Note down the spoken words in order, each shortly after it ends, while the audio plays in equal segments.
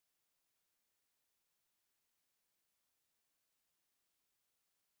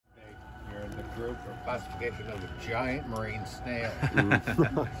group or classification of a giant marine snail. And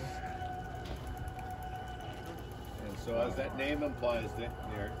so as that name implies, they're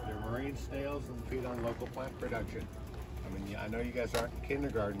marine snails and feed on local plant production. I mean, I know you guys aren't in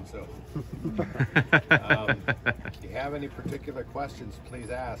kindergarten, so if you have any particular questions, please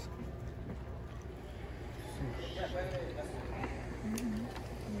ask.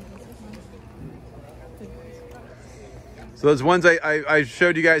 So those ones I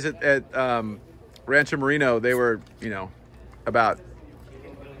showed you guys at Rancho Marino, they were, you know, about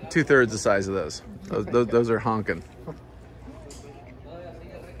 2/3 the size of those. Those are honking. Of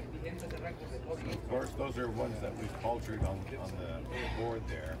course, those are ones that we cultured on the board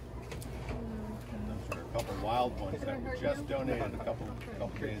there. And those are a couple wild ones that were just donated a couple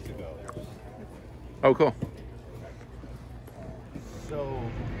days ago. Oh, cool. So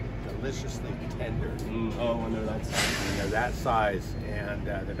deliciously tender. Oh, when they're that size. And they're that size, and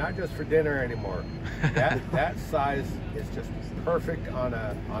they're not just for dinner anymore. That size is just perfect on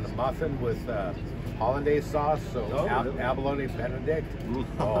a muffin with hollandaise sauce. So really? abalone Benedict.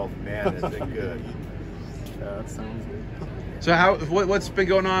 Oh man, is it good? Yeah, that sounds good. So what's been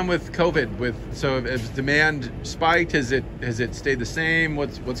going on with COVID? So has demand spiked? Has it stayed the same?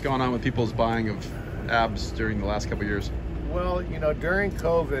 What's going on with people's buying of abs during the last couple of years? Well, you know, during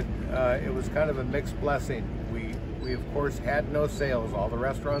COVID, it was kind of a mixed blessing. We of course had no sales. All the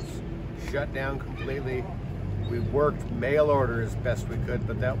restaurants shut down completely. We worked mail order as best we could,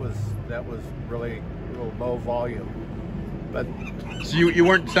 but that was really real low volume. But so you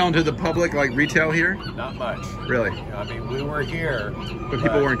weren't selling to the public like retail here? Not much. Really? I mean, we were here, but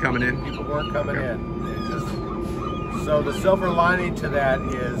people weren't coming in. People weren't coming in. So the silver lining to that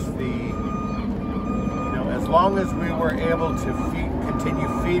is as long as we were able to continue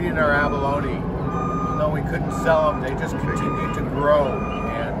feeding our abalone, though we couldn't sell them, they just continued to grow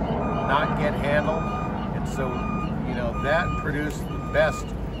and not get handled. And so, you know, that produced the best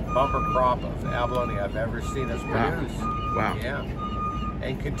bumper crop of abalone I've ever seen us produce. Wow. Yeah.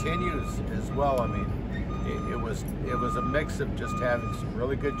 And continues as well. I mean, it was a mix of just having some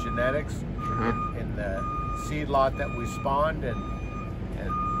really good genetics in the seed lot that we spawned, and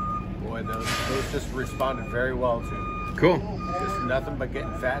boy, those just responded very well to. Cool. Just nothing but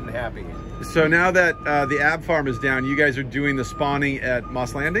getting fat and happy. So now that the ab farm is down, you guys are doing the spawning at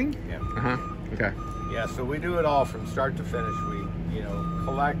Moss Landing? Yeah. Okay. Yeah, so we do it all from start to finish. We,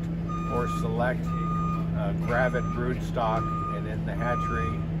 collect or select gravid brood stock, and in the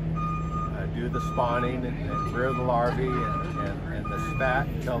hatchery do the spawning and rear the larvae and the spat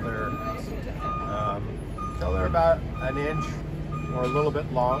until they're about an inch or a little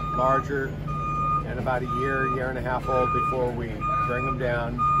bit larger, and about a year and a half old before we bring them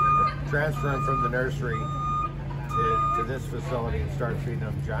down, transfer them from the nursery to this facility and start feeding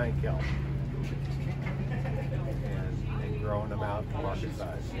them giant kelp and growing them out to market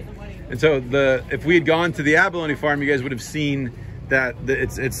size. And so if we had gone to the abalone farm, you guys would have seen that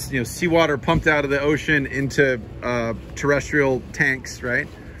it's seawater pumped out of the ocean into terrestrial tanks, right?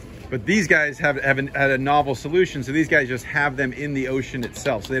 But these guys had a novel solution, so these guys just have them in the ocean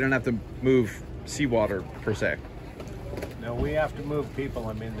itself, so they don't have to move seawater per se. No, we have to move people.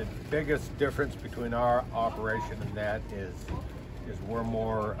 I mean, the biggest difference between our operation and that is we're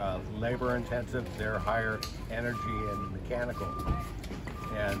more labor intensive. They're higher energy and mechanical.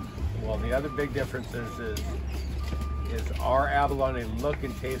 And well, the other big difference is our abalone look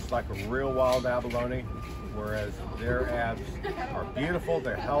and taste like a real wild abalone, whereas their abs are beautiful,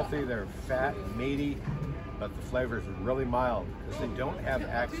 they're healthy, they're fat and meaty, but the flavor is really mild because they don't have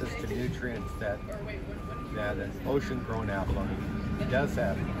access to nutrients that an ocean-grown abalone does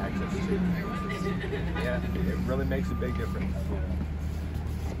have access to. Yeah, it really makes a big difference.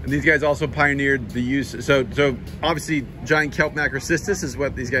 And these guys also pioneered the use, so obviously giant kelp macrocystis is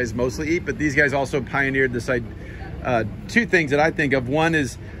what these guys mostly eat, but these guys also pioneered this two things that I think of. One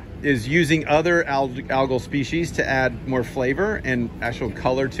is using other algal species to add more flavor and actual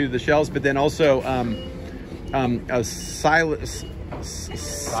color to the shells, but then also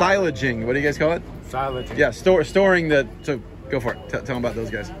silaging. What do you guys call it? Silaging. Yeah, storing the. So go for it. Tell them about those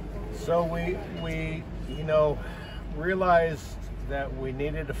guys. So we realized that we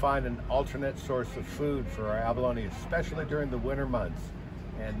needed to find an alternate source of food for our abalone, especially during the winter months,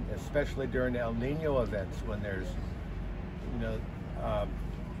 and especially during El Nino events when there's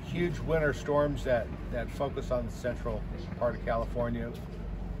huge winter storms that focus on the central part of California,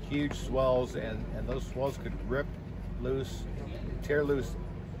 huge swells, and those swells could rip loose, tear loose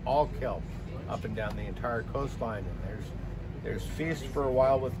all kelp up and down the entire coastline. And there's feast for a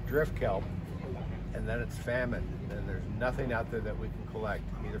while with drift kelp, and then it's famine, and there's nothing out there that we can collect,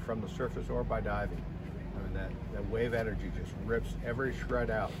 either from the surface or by diving. I mean, that wave energy just rips every shred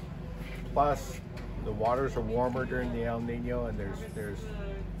out. Plus, the waters are warmer during the El Nino, and there's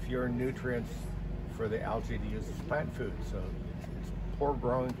fewer nutrients for the algae to use as plant food, so it's poor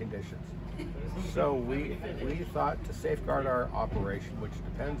growing conditions. So we thought, to safeguard our operation, which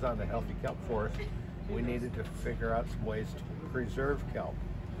depends on a healthy kelp forest, we needed to figure out some ways to preserve kelp.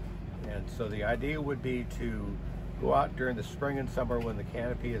 And so the idea would be to go out during the spring and summer when the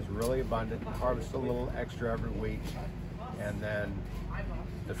canopy is really abundant, harvest a little extra every week. And then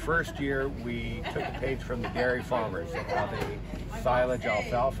the first year we took a page from the dairy farmers of how they silage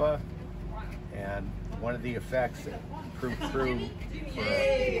alfalfa, and one of the effects that proved true for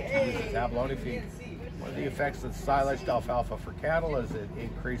to use as abalone feed, one of the effects of silaged alfalfa for cattle is it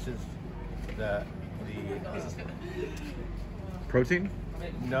increases the protein?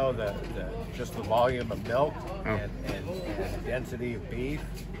 No, just the volume of milk and density of beef.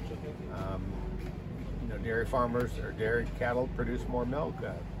 You know, dairy farmers or dairy cattle produce more milk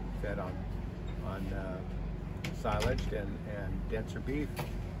fed on silaged and denser beef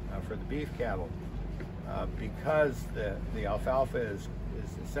for the beef cattle, because the alfalfa is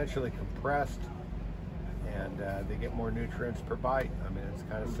essentially compressed, and they get more nutrients per bite. I mean, it's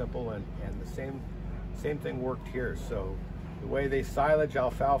kind of simple, and the same thing worked here. So the way they silage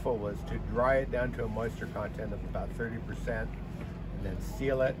alfalfa was to dry it down to a moisture content of about 30%, and then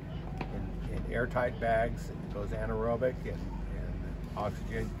seal it in airtight bags. It goes anaerobic, and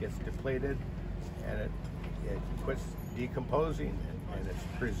oxygen gets depleted, and it quits decomposing, and it's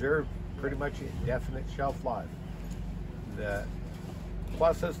preserved pretty much indefinite shelf life. The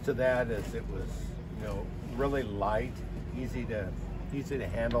pluses to that is it was, you know, really light, easy to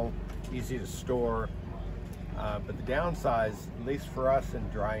handle, easy to store. But the downsides, at least for us in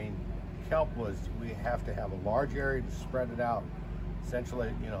drying kelp, was we have to have a large area to spread it out.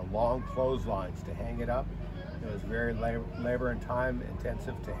 Essentially, you know, long clotheslines to hang it up. It was very labor and time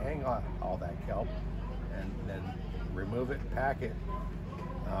intensive to hang all that kelp and then remove it and pack it.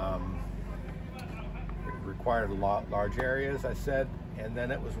 It required a lot large areas, I said, and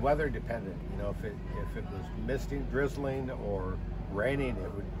then it was weather dependent. You know, if it was misting, drizzling, or raining,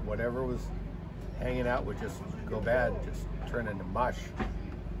 it would, whatever was hanging out would just go bad, just turn into mush.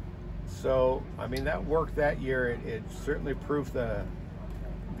 So, I mean, that worked that year. It certainly proved the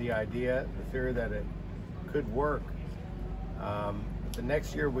idea, the theory that it could work. The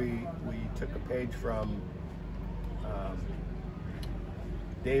next year we took a page from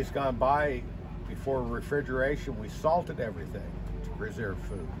days gone by. Before refrigeration, we salted everything to preserve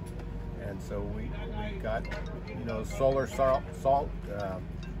food. And so we got, you know, solar salt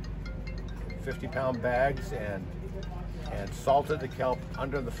 50-pound bags, and salted the kelp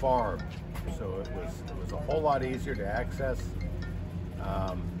under the farm. So it was a whole lot easier to access.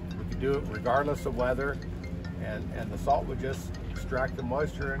 We could do it regardless of weather, and the salt would just extract the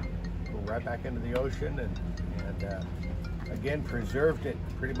moisture and go right back into the ocean, and again preserved it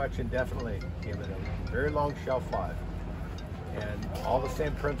pretty much indefinitely, gave it a very long shelf life. And all the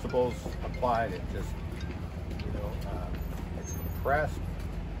same principles applied. It just, you know, it's compressed.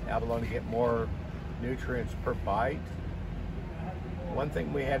 Abalone get more nutrients per bite. One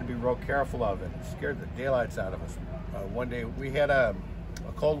thing we had to be real careful of, and it scared the daylights out of us. One day we had a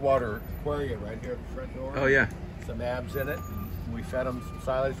cold water aquarium right here at the front door. Oh yeah. Some abs in it, and we fed them some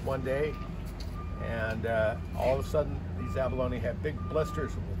silage one day, and all of a sudden these abalone had big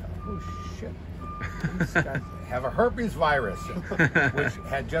blisters, and we thought, oh shit, these guys have a herpes virus, which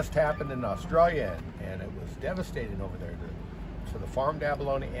had just happened in Australia, and it was devastating over there to the farmed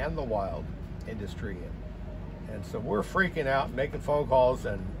abalone and the wild industry. And so we're freaking out, making phone calls,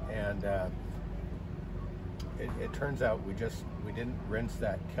 and it turns out we didn't rinse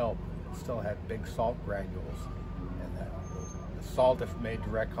that kelp. It still had big salt granules, and that the salt, if made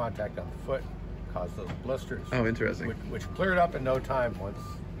direct contact on the foot, caused those blisters. Oh, interesting. Which cleared up in no time once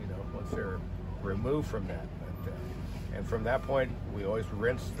they're removed from that. But, and from that point, we always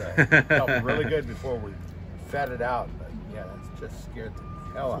rinsed the kelp really good before we fed it out. But yeah, that's just scared the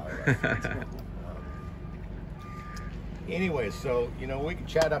hell out of us. Anyway, so, you know, we can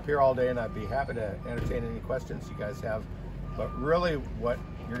chat up here all day, and I'd be happy to entertain any questions you guys have. But really, what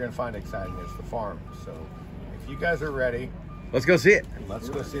you're going to find exciting is the farm. So if you guys are ready, let's go see it. Let's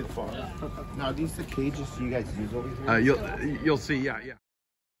go see the farm. Now, are these the cages you guys use over here? You'll see, yeah.